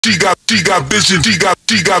She got bitches, she got bitches, she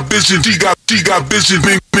got bitches,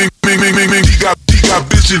 bing, bing, bing, bing, bing, bing. She got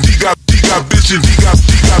bitches, she got bitches, she got bitches, bing,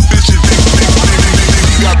 bing, bing, bing, bing.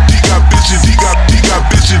 She got bitches, she got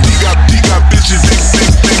bitches, she got bitches, bing,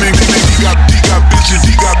 bing, bing, bing, bing. She got bitches,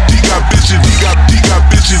 she got bitches, she got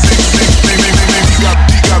bitches, bing, bing, bing, bing, bing. She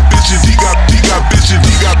got bitches, she got bitches,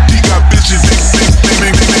 she got bitches, bing, bing,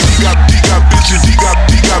 bing, bing, bing. She got bitches, she got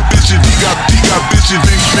bitches, she got bitches,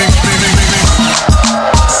 bing, bing, bing, bing, bing.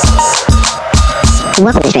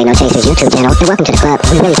 Welcome to Straight No Chasers YouTube channel, and welcome to the club.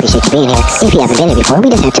 We really appreciate you being here. If you haven't been here before, we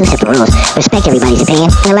just have two simple rules. Respect everybody's opinion,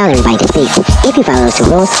 and allow everybody to speak. If you follow those two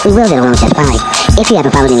rules, we will get along just fine. If you haven't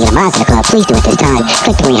followed any of the mods in the club, please do at this time.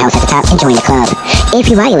 Click the green house at the top and join the club. If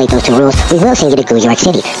you violate those two rules, we will send you to New York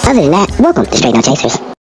City. Other than that, welcome to Straight No Chasers.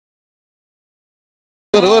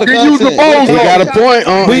 He got a point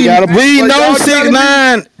on. We know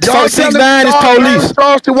 6ix9ine. 6ix9ine is police.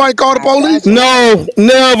 Charleston White call the police? No,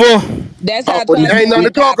 never. That's how ain't nothing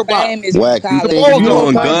to talk about. Wack, you think you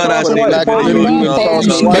on gun? I think like but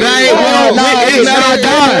I ain't it's not on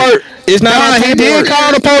paperwork. It's not on. He did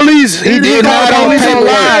call the police. He did not on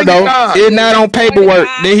paperwork though. It's not on paperwork.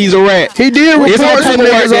 Then he's a rat. He did report some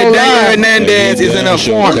niggas that Daniel Hernandez is an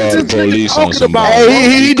informant.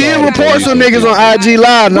 He did report some niggas on IG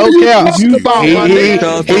Live. No cap. He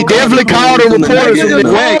definitely called the reporters.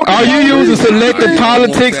 Wack, are you using selective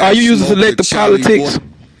politics? Are you using selective politics?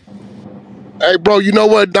 Hey, bro, you know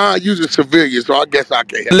what? Don uses civilians, so I guess I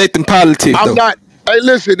can't. Selecting politics, I'm not. Hey,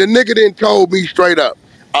 listen, the nigga didn't told me straight up,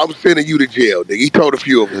 I'm sending you to jail, nigga. He told a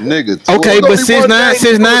few of them. The nigga. Okay, but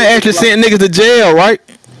 6ix9ine actually sent niggas to jail, right?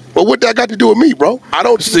 But what that got to do with me, bro? I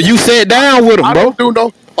don't. So you sat down with him, bro? I don't do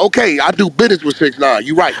no. Okay, I do business with 6ix9ine.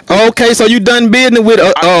 You right. Okay, so you done business with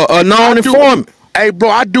a known informant. Hey,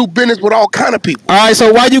 bro, I do business with all kind of people. All right,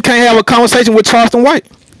 so why you can't have a conversation with Charleston White?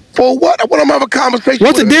 For what? I want to have a conversation.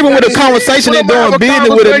 What's the difference with a conversation and doing business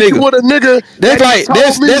with a nigga? With a nigga that's like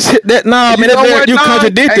that. Nah, man, you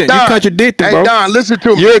contradicting. You contradicting, bro. Hey, Don, listen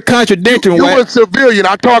to me. You're contradicting. You a civilian.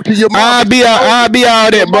 I talk to your mama. I'll be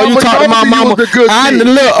all that, bro. You talk to my mama.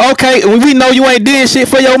 Look, okay. We know you ain't did shit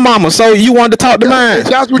for your mama, so you wanted to talk to mine.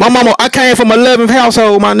 My mama. I came from 11th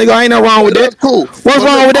household, my nigga. Ain't no wrong with that. That's cool. What's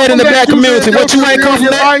wrong with that in the black community? What you ain't come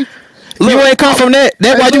from that? You ain't come from that.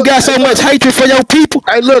 That's why you got so much hatred for your people.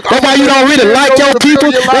 Hey, look, that's why you don't really like your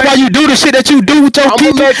people. That's why you do the shit that you do with your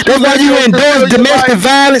people. That's why you endorse domestic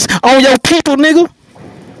violence on your people, nigga.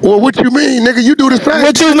 Well, what you mean, nigga? You do the same.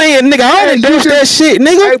 What you mean, nigga? I don't endorse that shit,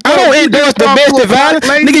 nigga. I don't endorse domestic violence,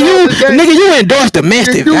 nigga. You endorse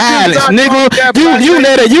domestic violence, nigga. You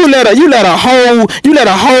let a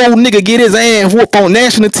whole nigga get his ass whooped on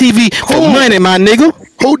national TV for money, my nigga.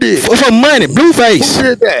 Who did? For money, Blueface. Who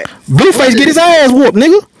did that? Blueface get his ass whooped,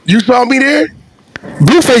 nigga. You saw me there?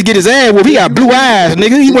 Blueface get his ass whooped. He got blue eyes,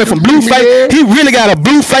 nigga. He went from Blueface. He really got a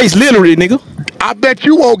blue face, literally, nigga. I bet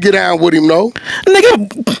you won't get down with him, no.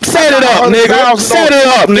 Nigga, set it up, nigga. Set it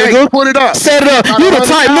up, nigga. Put it up. Set it up. You the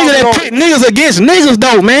type nigga that pit niggas against niggas,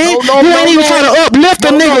 though, man. You ain't even trying to uplift a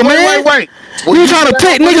nigga, man. Wait. You trying to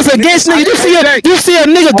pit niggas against niggas. You see a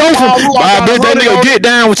nigga go from, I bet that nigga get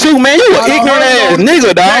down with you, man. You an ignorant ass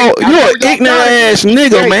nigga, dog. You an ignorant ass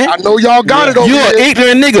nigga, man. I know y'all got it over there. You an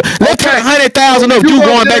ignorant nigga. Let's put 100,000 up you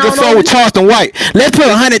going back and forth with Charleston White. Let's put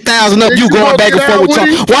 100,000 up you going back and forth with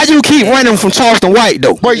Charleston. Why you keep running from Charleston White,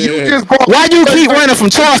 though? Why you keep running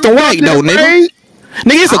from Charleston White, though, nigga?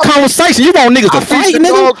 Nigga, it's a conversation. You want niggas to fight,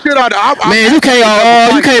 nigga? Man, you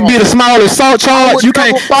can't be the smallest salt charge. You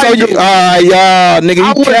can't. So you, nigga,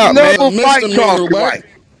 you can't, man. Fight Charleston White.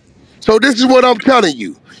 So this is what I'm telling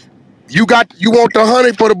you. You want the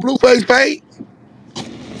 100 for the Blueface fade?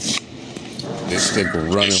 This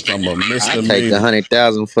nigga running from a misdemeanor. I take the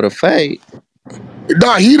 100,000 for the fade.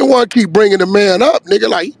 Nah, he the one keep bringing the man up, nigga.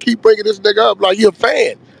 Like he keep bringing this nigga up like he a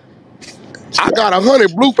fan. I got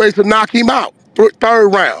 100 Blueface to knock him out. Third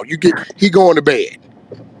round, he going to bed.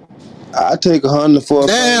 I take 100 for.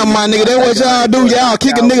 Damn, my nigga, that what y'all do? Y'all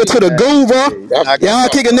kick a nigga to the goo, bro. Y'all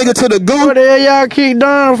kick a nigga to the goo. What the hell y'all kick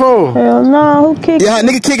down for? Hell no, who kick? Y'all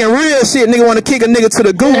nigga kicking real shit. Nigga want to kick a nigga to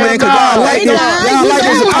the goo, man, cause y'all like this. Y'all like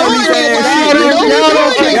this police ass shit. Y'all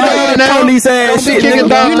don't kick down police ass shit, nigga.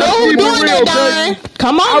 You know who doing that, Don?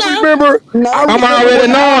 Come on now. I remember. I'm already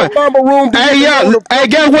knowing.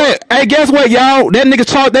 Hey, guess what, y'all? That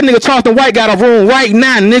nigga Charleston White got a room right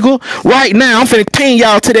now, nigga. Right now, I'm finna pin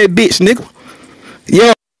y'all to that bitch, nigga.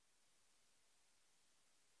 Yo.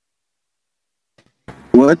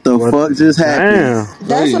 What the fuck just happened?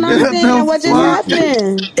 That's what I'm saying. What just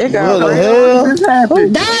happened? What the hell?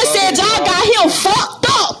 Don said y'all got him fucked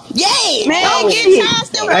up. Yeah, Man, get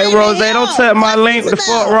Charleston right. Hey, Rose, don't touch my link. What the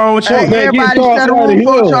fuck wrong with you? Hey, man, get Everybody Charleston shut out of up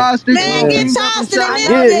for here. Charleston. Man, get Charleston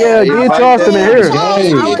in Get Charleston in here.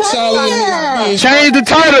 Get Charlie in this bitch. Change the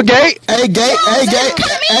title, Gate. Hey, Gate. Hey, Gate.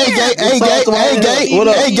 Hey, Gate. Hey, Gate. Hey, Gate. What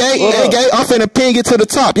up? Hey, Gate. Hey, Gate. I'm finna ping it to the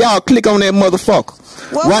top. Y'all click on that motherfucker.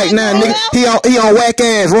 Right now, nigga. He on Wack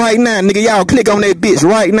ass right now, nigga. Y'all click on that bitch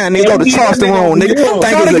right now, nigga. Go to Charleston room, nigga.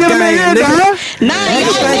 Think it's a game, nigga. Nah,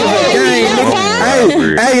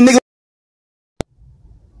 Hey, nigga.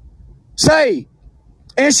 Say,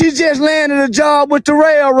 and she just landed a job with the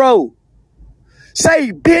railroad.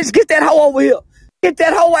 Say, bitch, get that hoe over here. Get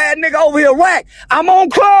that hoe ass nigga over here. Wack, I'm on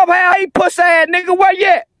Clubhouse. Hey, pussy ass nigga, where you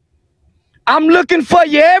at? I'm looking for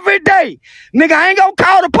you every day. Nigga, I ain't gonna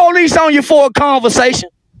call the police on you for a conversation.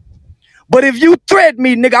 But if you threaten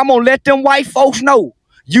me, nigga, I'm gonna let them white folks know.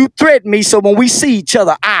 You threaten me, so when we see each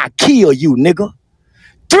other, I'll kill you, nigga.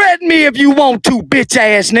 Threaten me if you want to, bitch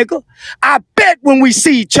ass nigga. I bet when we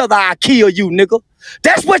see each other, I'll kill you, nigga.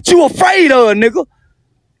 That's what you afraid of, nigga.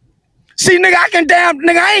 See, nigga,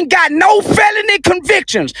 I ain't got no felony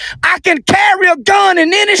convictions. I can carry a gun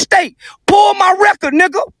in any state. Pull my record,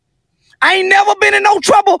 nigga. I ain't never been in no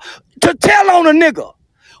trouble to tell on a nigga.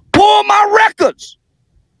 Pull my records.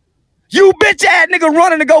 You bitch ass nigga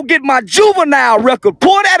running to go get my juvenile record.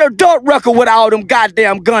 Pull that adult record with all them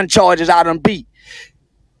goddamn gun charges I done beat.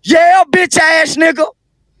 Yeah, bitch ass nigga.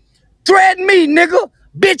 Threaten me, nigga.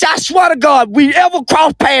 Bitch, I swear to God, we ever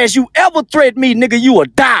cross paths, you ever threaten me, nigga, you will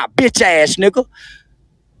die, bitch ass nigga.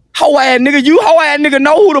 Hoe ass nigga, you hoe ass nigga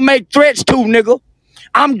know who to make threats to, nigga.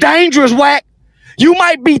 I'm dangerous, Wack. You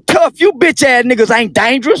might be tough, you bitch ass niggas ain't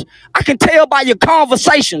dangerous. I can tell by your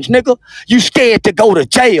conversations, nigga. You scared to go to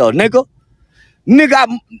jail, nigga.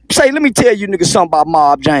 Nigga, let me tell you, nigga, something about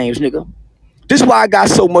Mob James, nigga. This is why I got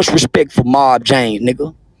so much respect for Mob James,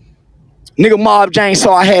 nigga. Nigga, Mob James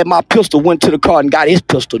saw I had my pistol, went to the car and got his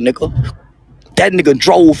pistol, nigga. That nigga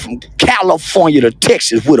drove from California to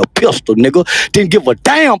Texas with a pistol, nigga. Didn't give a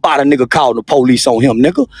damn about a nigga calling the police on him,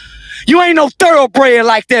 nigga. You ain't no thoroughbred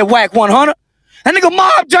like that, Wack 100. That nigga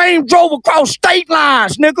Mob James drove across state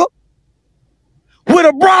lines, nigga. With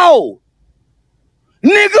a broad.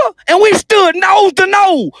 Nigga, and we stood nose to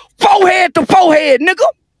nose, forehead to forehead, nigga.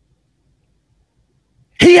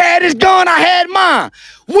 He had his gun, I had mine.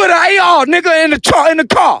 With an AR, nigga, in the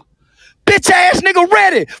car. Bitch ass nigga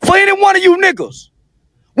ready for any one of you niggas.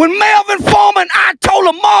 When Melvin Foreman, I told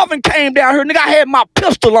him Marvin came down here, nigga, I had my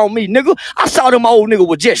pistol on me, nigga. I saw them old niggas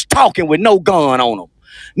was just talking with no gun on them.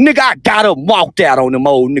 Nigga, I got up and walked out on them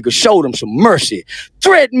old niggas, showed them some mercy.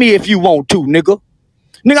 Threaten me if you want to, nigga.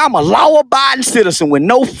 Nigga, I'm a law-abiding citizen with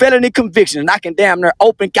no felony conviction, and I can damn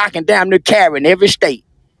near carry in every state.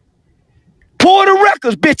 Pull the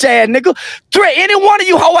records, bitch ass nigga. Any one of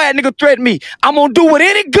you hoe ass nigga threaten me. I'm gonna do what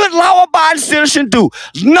any good law-abiding citizen do.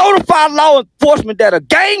 Notify law enforcement that a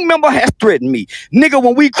gang member has threatened me. Nigga,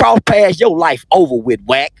 when we cross paths, your life over with,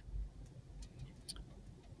 Wack.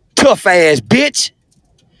 Tough ass bitch.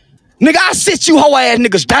 Nigga, I sit you hoe ass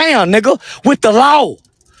niggas down, nigga, with the law.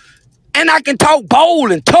 And I can talk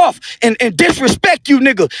bold and tough and disrespect you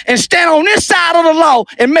niggas and stand on this side of the law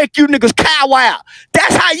and make you niggas cow out.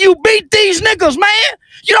 That's how you beat these niggas, man.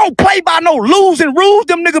 You don't play by no losing rules.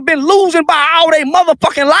 Them niggas been losing by all they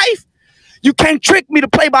motherfucking life. You can't trick me to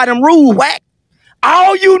play by them rules, Wack.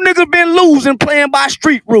 All you niggas been losing playing by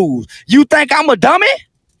street rules. You think I'm a dummy?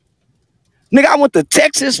 Nigga, I went to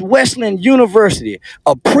Texas Wesleyan University,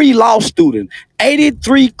 a pre-law student,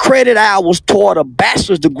 83 credit hours toward a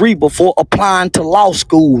bachelor's degree before applying to law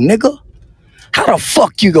school, nigga. How the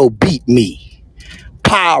fuck you go beat me?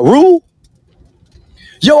 Pyru?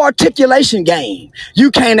 Your articulation game.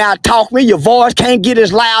 You can't out-talk me. Your voice can't get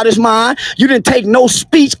as loud as mine. You didn't take no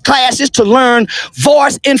speech classes to learn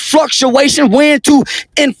voice influctuation, when to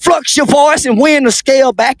influx your voice and when to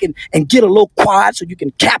scale back and get a little quiet so you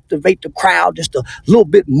can captivate the crowd just a little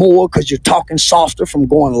bit more because you're talking softer from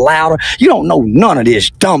going louder. You don't know none of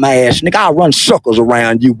this, dumbass. Nigga, I run circles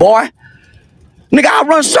around you, boy. Nigga, I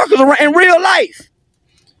run circles around in real life.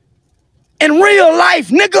 In real life,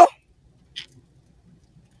 nigga.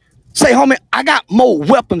 Say, homie, I got more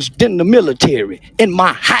weapons than the military in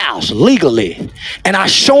my house legally. And I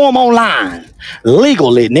show them online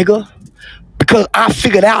legally, nigga. Because I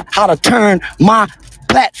figured out how to turn my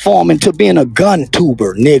platform into being a gun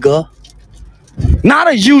tuber, nigga. Not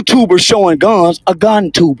a YouTuber showing guns, a gun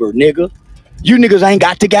tuber, nigga. You niggas ain't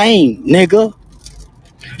got the game, nigga.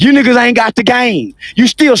 You niggas ain't got the game. You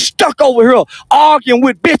still stuck over here arguing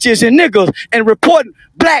with bitches and niggas and reporting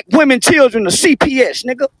black women, children to CPS,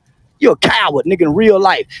 nigga. You're a coward, nigga, in real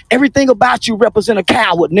life. Everything about you represent a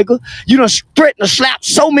coward, nigga. You done threatened to slap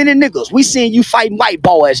so many niggas. We seen you fighting white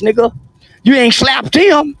boys, nigga. You ain't slapped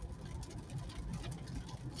him.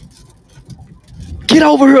 Get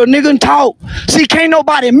over here, nigga, and talk. See, can't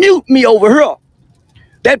nobody mute me over here.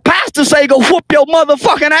 That pastor say go whoop your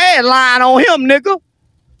motherfucking ass lying on him, nigga.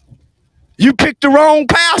 You picked the wrong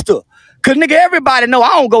pastor. Cause nigga, everybody know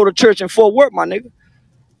I don't go to church in Fort Worth, my nigga.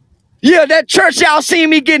 Yeah, that church y'all seen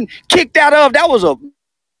me getting kicked out of, that was a...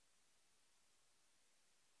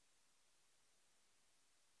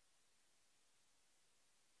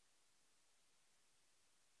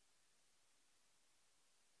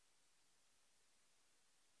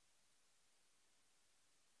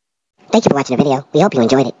 Thank you for watching the video. We hope you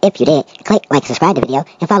enjoyed it. If you did, click like, subscribe to the video,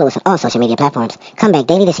 and follow us on all social media platforms. Come back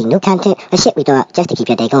daily to see new content or shit we throw up just to keep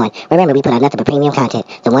your day going. Remember, we put out nothing but premium content.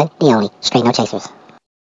 The one, the only, Straight No Chasers.